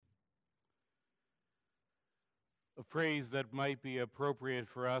A phrase that might be appropriate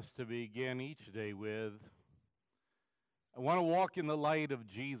for us to begin each day with. I want to walk in the light of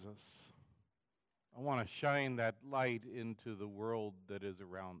Jesus. I want to shine that light into the world that is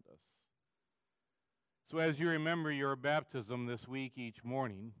around us. So as you remember your baptism this week each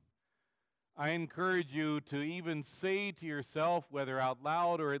morning, I encourage you to even say to yourself, whether out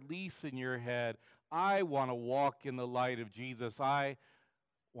loud or at least in your head, I want to walk in the light of Jesus. I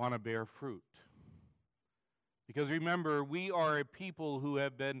want to bear fruit. Because remember, we are a people who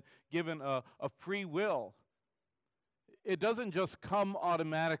have been given a free will. It doesn't just come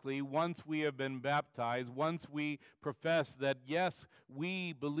automatically once we have been baptized, once we profess that, yes,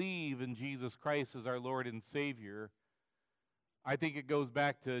 we believe in Jesus Christ as our Lord and Savior. I think it goes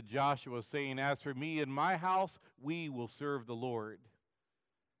back to Joshua saying, as for me and my house, we will serve the Lord.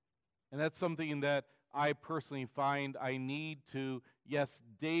 And that's something that I personally find I need to, yes,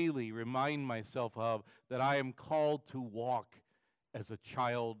 daily remind myself of, that I am called to walk as a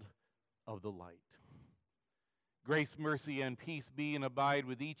child of the light. Grace, mercy, and peace be and abide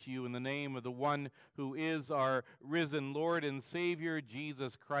with each of you in the name of the one who is our risen Lord and Savior,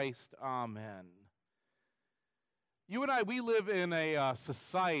 Jesus Christ. Amen. You and I, we live in a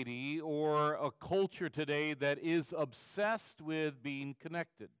society or a culture today that is obsessed with being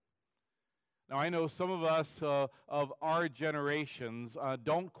connected. Now, I know some of us of our generations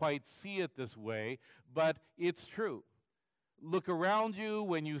don't quite see it this way, but it's true. Look around you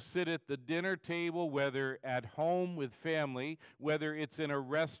when you sit at the dinner table, whether at home with family, whether it's in a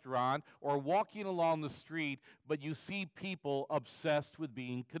restaurant or walking along the street, but you see people obsessed with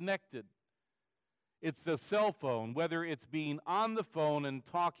being connected. It's the cell phone, whether it's being on the phone and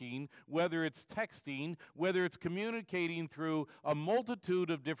talking, whether it's texting, whether it's communicating through a multitude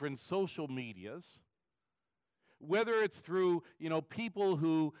of different social medias, whether it's through, people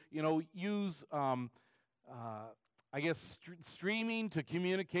who, use, streaming to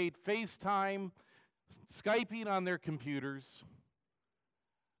communicate, FaceTime, Skyping on their computers.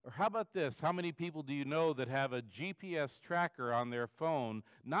 Or how about this? How many people do you know that have a GPS tracker on their phone,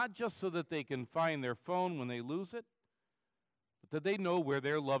 not just so that they can find their phone when they lose it, but that they know where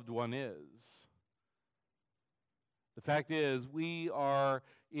their loved one is? The fact is, we are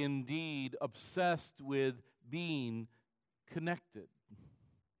indeed obsessed with being connected.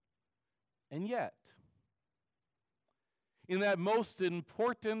 And yet, in that most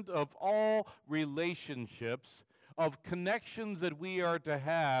important of all relationships, of connections that we are to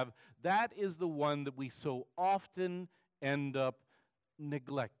have, that is the one that we so often end up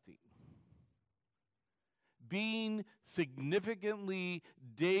neglecting. Being significantly,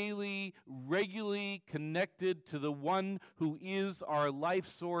 daily, regularly connected to the one who is our life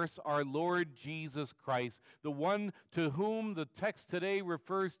source, our Lord Jesus Christ, the one to whom the text today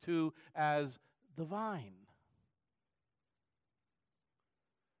refers to as the vine.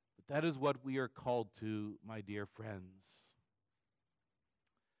 That is what we are called to, my dear friends.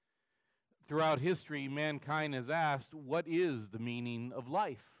 Throughout history, mankind has asked, what is the meaning of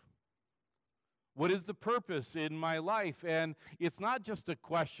life? What is the purpose in my life? And it's not just a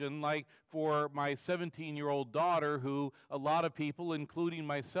question like for my 17-year-old daughter, who a lot of people, including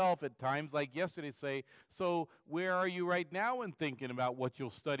myself at times, like yesterday, say, so where are you right now in thinking about what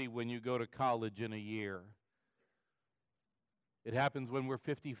you'll study when you go to college in a year? It happens when we're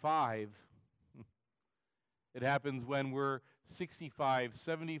 55. It happens when we're 65,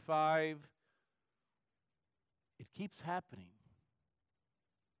 75. It keeps happening.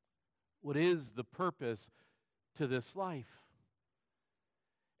 What is the purpose to this life?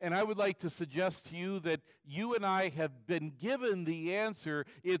 And I would like to suggest to you that you and I have been given the answer.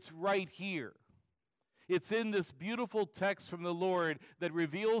 It's right here. It's in this beautiful text from the Lord that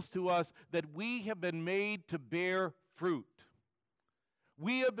reveals to us that we have been made to bear fruit.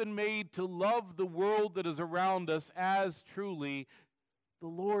 We have been made to love the world that is around us as truly the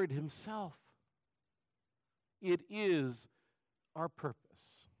Lord Himself. It is our purpose.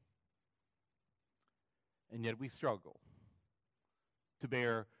 And yet we struggle to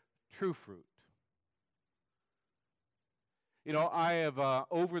bear true fruit. I have,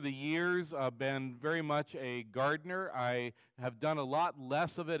 over the years, been very much a gardener. I have done a lot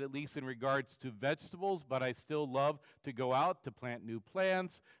less of it, at least in regards to vegetables, but I still love to go out to plant new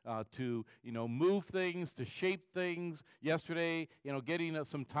plants, to, move things, to shape things. Yesterday, getting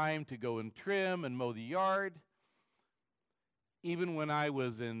some time to go and trim and mow the yard. Even when I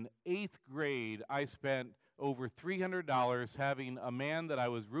was in 8th grade, I spent over $300 having a man that I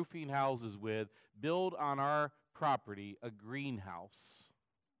was roofing houses with build on our property a greenhouse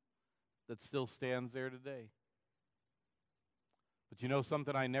that still stands there today. But you know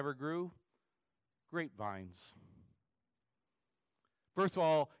something I never grew? Grapevines. First of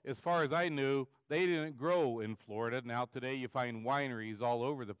all, as far as I knew, they didn't grow in Florida. Now today you find wineries all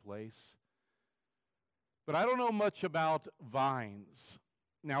over the place. But I don't know much about vines.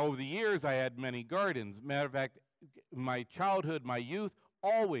 Now, over the years, I had many gardens. Matter of fact, my childhood, my youth,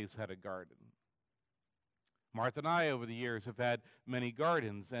 always had a garden. Martha and I, over the years, have had many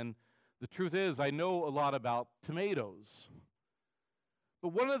gardens. And the truth is, I know a lot about tomatoes.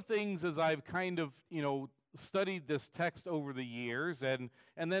 But one of the things as I've kind of, studied this text over the years and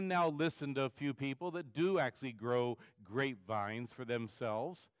then now listened to a few people that do actually grow grapevines for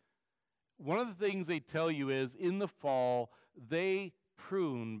themselves, one of the things they tell you is in the fall, they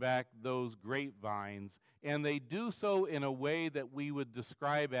prune back those grapevines, and they do so in a way that we would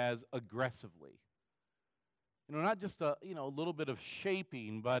describe as aggressively. Not just a little bit of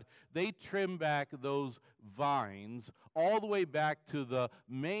shaping, but they trim back those vines all the way back to the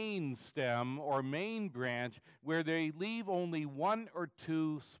main stem or main branch, where they leave only one or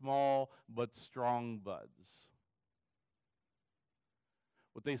two small but strong buds.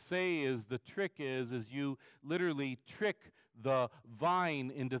 What they say is the trick is you literally trick the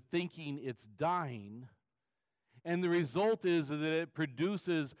vine into thinking it's dying. And the result is that it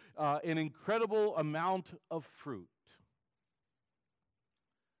produces an incredible amount of fruit.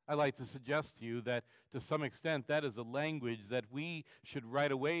 I'd like to suggest to you that to some extent that is a language that we should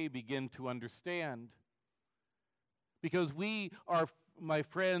right away begin to understand. Because we are, my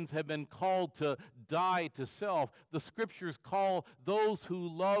friends, have been called to die to self. The scriptures call those who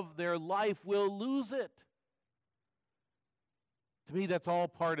love their life will lose it. To me, that's all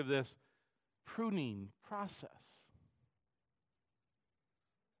part of this pruning process.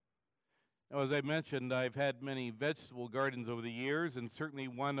 Now, as I mentioned, I've had many vegetable gardens over the years, and certainly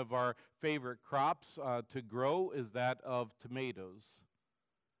one of our favorite crops to grow is that of tomatoes.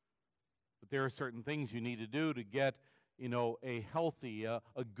 But there are certain things you need to do to get, a healthy, a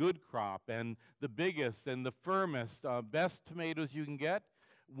good crop, and the biggest and the firmest, best tomatoes you can get.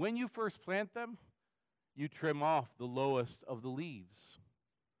 When you first plant them, you trim off the lowest of the leaves.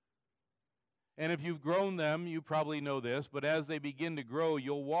 And if you've grown them, you probably know this, but as they begin to grow,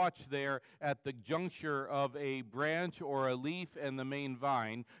 you'll watch there at the juncture of a branch or a leaf and the main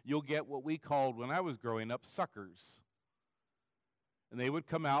vine, you'll get what we called, when I was growing up, suckers. And they would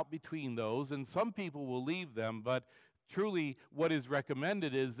come out between those, and some people will leave them, but truly what is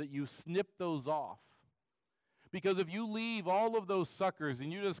recommended is that you snip those off. Because if you leave all of those suckers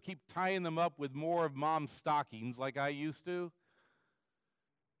and you just keep tying them up with more of mom's stockings like I used to,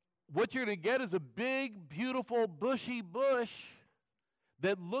 what you're going to get is a big, beautiful, bushy bush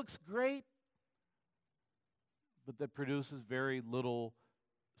that looks great, but that produces very little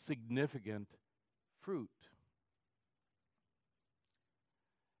significant fruit.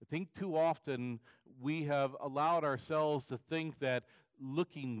 I think too often we have allowed ourselves to think that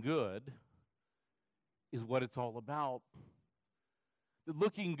looking good is what it's all about. That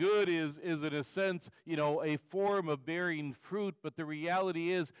looking good is in a sense, a form of bearing fruit, but the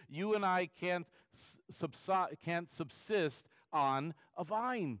reality is you and I can't subsist on a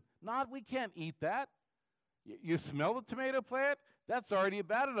vine. We can't eat that. You smell the tomato plant? That's already a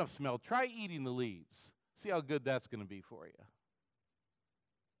bad enough smell. Try eating the leaves. See how good that's going to be for you.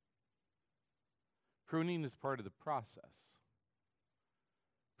 Pruning is part of the process.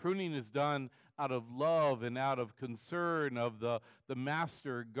 Pruning is done out of love and out of concern of the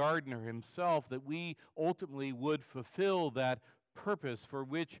master gardener himself, that we ultimately would fulfill that purpose for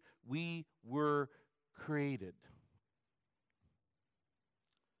which we were created.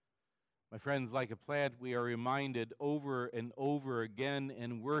 My friends, like a plant, we are reminded over and over again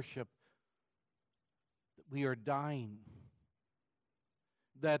in worship that we are dying.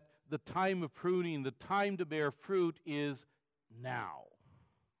 That the time of pruning, the time to bear fruit is now.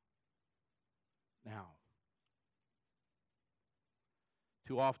 Now.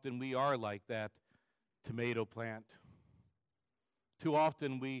 Too often we are like that tomato plant. Too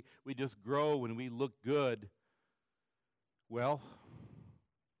often we just grow and we look good. Well,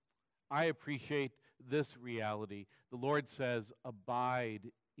 I appreciate this reality. The Lord says,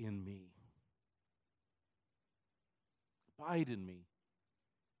 abide in me. Abide in me.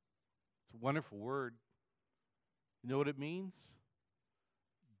 It's a wonderful word. You know what it means?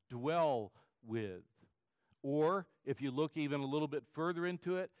 Dwell with. Or, if you look even a little bit further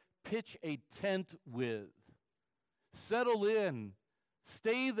into it, pitch a tent with. Settle in.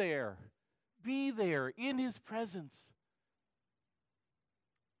 Stay there. Be there in His presence.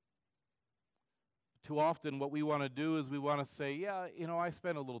 Too often what we want to do is we want to say, yeah, I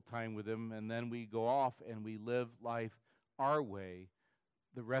spent a little time with Him, and then we go off and we live life our way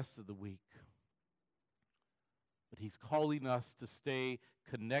the rest of the week. But He's calling us to stay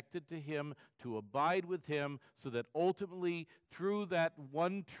connected to Him, to abide with Him, so that ultimately, through that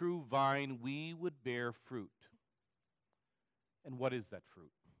one true vine, we would bear fruit. And what is that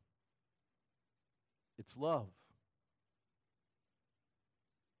fruit? It's love.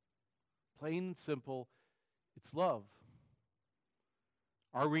 Plain and simple, it's love.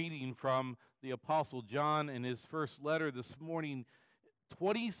 Our reading from the Apostle John in his first letter this morning,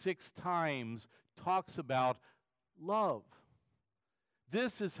 26 times talks about love.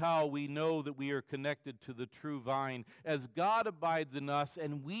 This is how we know that we are connected to the true vine. As God abides in us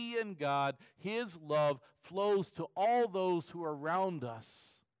and we in God, His love flows to all those who are around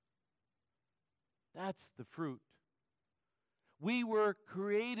us. That's the fruit. We were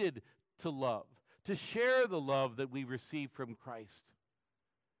created to love, to share the love that we receive from Christ.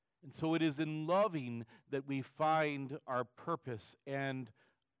 And so it is in loving that we find our purpose and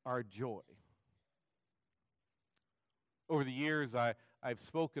our joy. Over the years, I've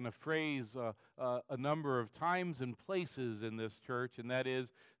spoken a phrase a number of times and places in this church, and that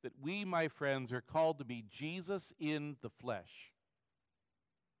is that we, my friends, are called to be Jesus in the flesh.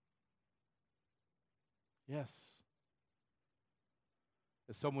 Yes.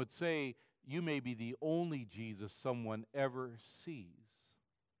 As some would say, you may be the only Jesus someone ever sees.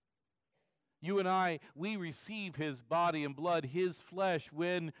 You and I, we receive His body and blood, His flesh,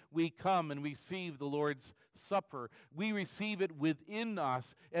 when we come and receive the Lord's Supper. We receive it within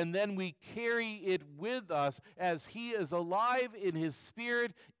us, and then we carry it with us as He is alive in His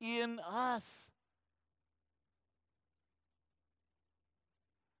Spirit in us.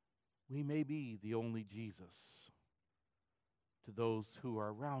 We may be the only Jesus to those who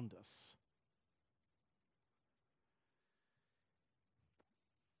are around us.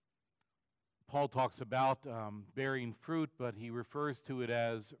 Paul talks about bearing fruit, but he refers to it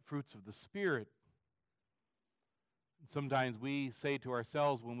as fruits of the Spirit. Sometimes we say to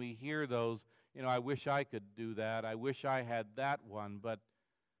ourselves when we hear those, I wish I could do that. I wish I had that one. But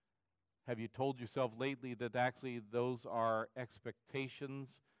have you told yourself lately that actually those are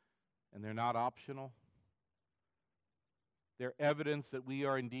expectations and they're not optional? They're evidence that we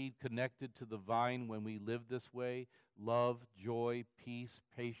are indeed connected to the vine when we live this way. Love, joy, peace,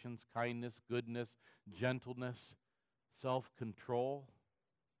 patience, kindness, goodness, gentleness, self-control.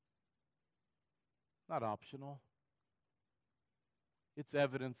 Not optional. It's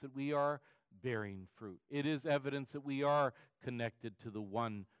evidence that we are bearing fruit. It is evidence that we are connected to the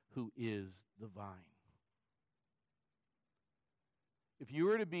one who is the vine. If you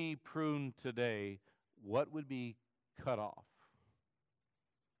were to be pruned today, what would be cut off?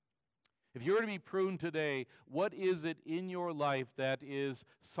 If you were to be pruned today, what is it in your life that is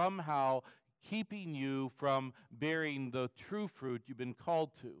somehow keeping you from bearing the true fruit you've been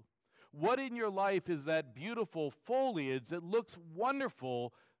called to? What in your life is that beautiful foliage that looks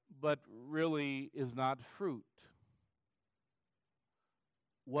wonderful but really is not fruit?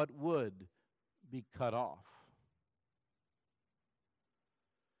 What would be cut off?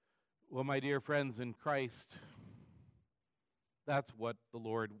 Well, my dear friends in Christ, that's what the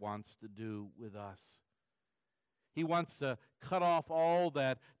Lord wants to do with us. He wants to cut off all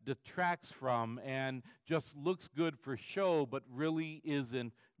that detracts from and just looks good for show, but really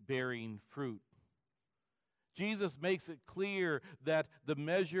isn't bearing fruit. Jesus makes it clear that the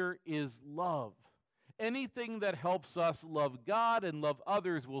measure is love. Anything that helps us love God and love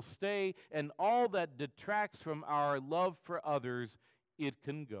others will stay, and all that detracts from our love for others, it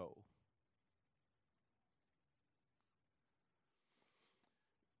can go.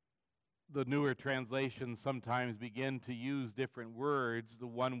 The newer translations sometimes begin to use different words. The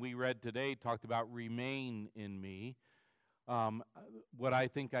one we read today talked about remain in me. What I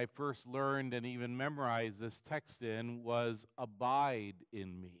think I first learned and even memorized this text in was abide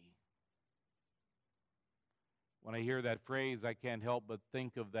in me. When I hear that phrase, I can't help but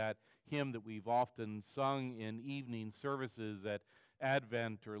think of that hymn that we've often sung in evening services at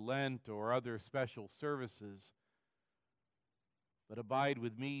Advent or Lent or other special services. But abide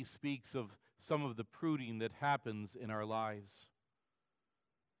with me speaks of some of the pruning that happens in our lives.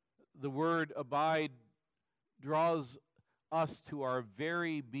 The word abide draws us to our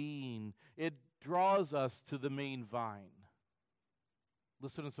very being. It draws us to the main vine.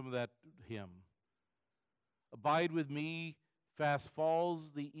 Listen to some of that hymn. Abide with me, fast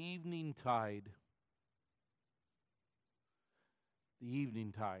falls the evening tide. The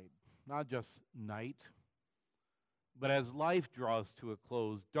evening tide, not just night. But as life draws to a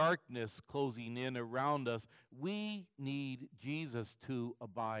close, darkness closing in around us, we need Jesus to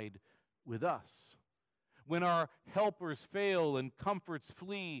abide with us. when our helpers fail and comforts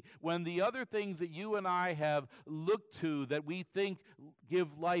flee, when the other things that you and I have looked to that we think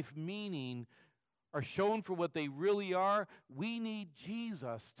give life meaning are shown for what they really are, we need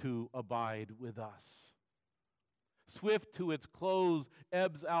Jesus to abide with us. Swift to its close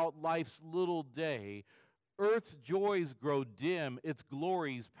ebbs out life's little day. Earth's joys grow dim, its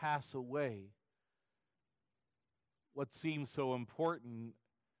glories pass away. What seemed so important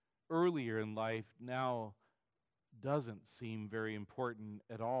earlier in life now doesn't seem very important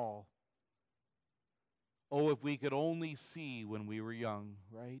at all. Oh, if we could only see when we were young,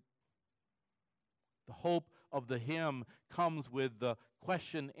 right? The hope of the hymn comes with the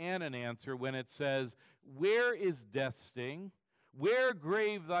question and an answer when it says, "Where is death's sting? Where,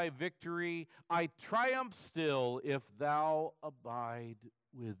 grave, thy victory? I triumph still if thou abide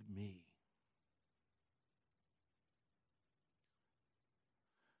with me."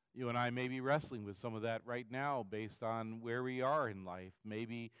 You and I may be wrestling with some of that right now based on where we are in life.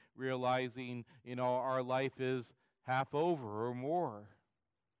 Maybe realizing, our life is half over or more.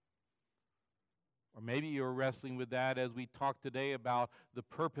 Or maybe you're wrestling with that as we talk today about the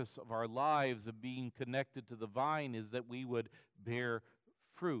purpose of our lives of being connected to the vine is that we would bear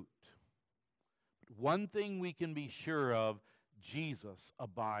fruit. But one thing we can be sure of, Jesus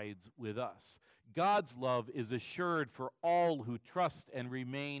abides with us. God's love is assured for all who trust and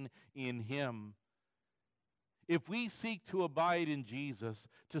remain in Him. If we seek to abide in Jesus,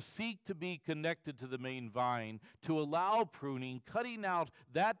 to seek to be connected to the main vine, to allow pruning, cutting out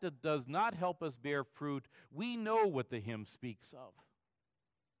that does not help us bear fruit, we know what the hymn speaks of.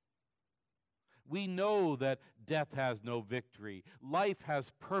 We know that death has no victory. Life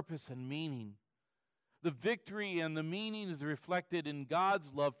has purpose and meaning. The victory and the meaning is reflected in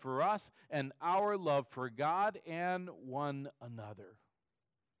God's love for us and our love for God and one another.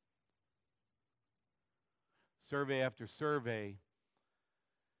 Survey after survey,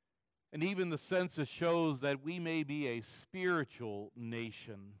 and even the census shows that we may be a spiritual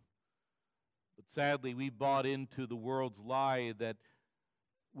nation. But sadly, we bought into the world's lie that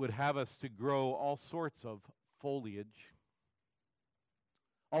would have us to grow all sorts of foliage,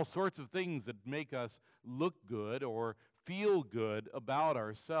 all sorts of things that make us look good or feel good about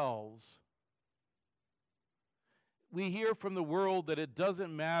ourselves. We hear from the world that it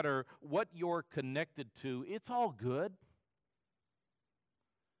doesn't matter what you're connected to, it's all good.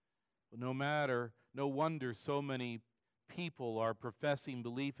 But no wonder so many people are professing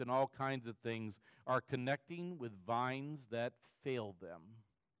belief in all kinds of things, are connecting with vines that fail them.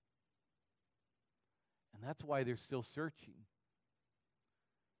 And that's why they're still searching.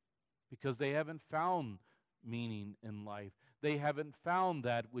 Because they haven't found meaning in life. They haven't found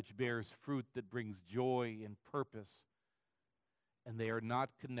that which bears fruit that brings joy and purpose. And they are not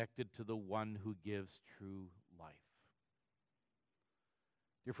connected to the one who gives true life.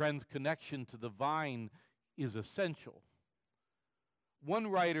 Dear friends, connection to the vine is essential. One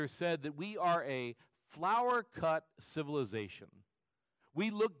writer said that we are a flower-cut civilization. We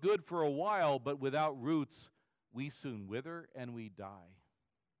look good for a while, but without roots, we soon wither and we die.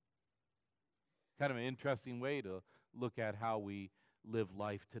 Kind of an interesting way to look at how we live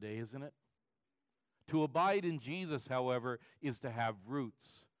life today, isn't it? To abide in Jesus, however, is to have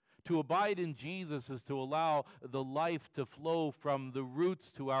roots. To abide in Jesus is to allow the life to flow from the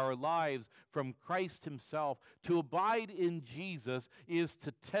roots to our lives, from Christ Himself. To abide in Jesus is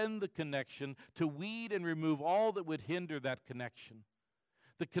to tend the connection, to weed and remove all that would hinder that connection.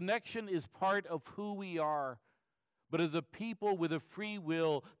 The connection is part of who we are. But as a people with a free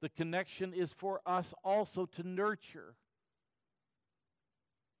will, the connection is for us also to nurture.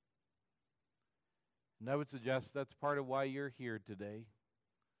 And I would suggest that's part of why you're here today.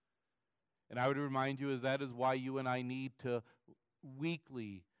 And I would remind you that is why you and I need to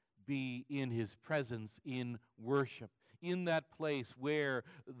weekly be in His presence in worship, in that place where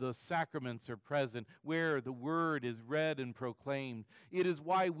the sacraments are present, where the Word is read and proclaimed. It is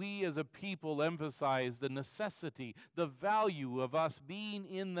why we as a people emphasize the necessity, the value of us being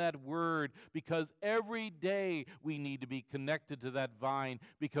in that Word, because every day we need to be connected to that vine,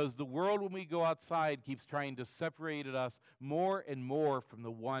 because the world when we go outside keeps trying to separate us more and more from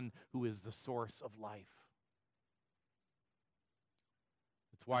the one who is the source of life.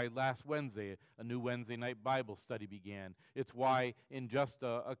 It's why last Wednesday, a new Wednesday night Bible study began. It's why in just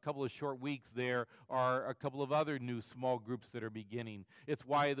a couple of short weeks there are a couple of other new small groups that are beginning. It's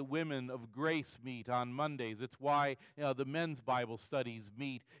why the women of grace meet on Mondays. It's why the men's Bible studies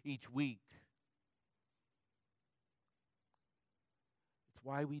meet each week. It's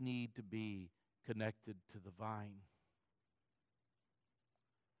why we need to be connected to the vine.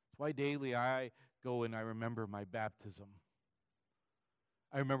 It's why daily I go and I remember my baptism.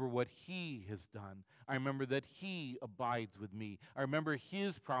 I remember what he has done. I remember that he abides with me. I remember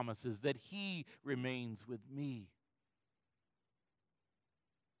his promises, that he remains with me.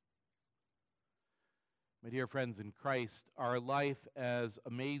 My dear friends in Christ, our life as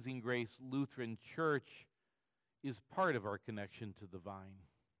Amazing Grace Lutheran Church is part of our connection to the vine.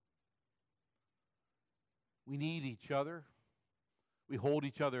 We need each other. We hold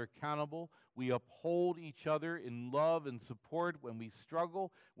each other accountable. We uphold each other in love and support when we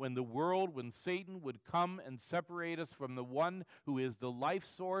struggle, when the world, when Satan would come and separate us from the one who is the life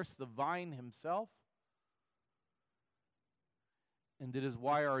source, the vine himself. And it is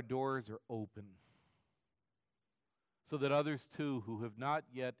why our doors are open, so that others too who have not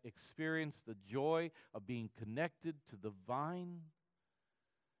yet experienced the joy of being connected to the vine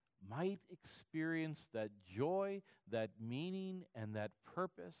might experience that joy, that meaning, and that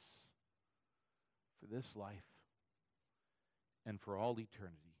purpose for this life and for all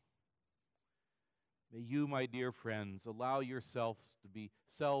eternity. May you, my dear friends, allow yourselves to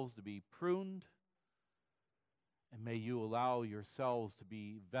be pruned, and may you allow yourselves to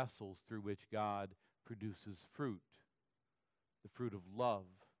be vessels through which God produces fruit, the fruit of love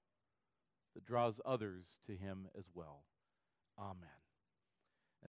that draws others to him as well. Amen.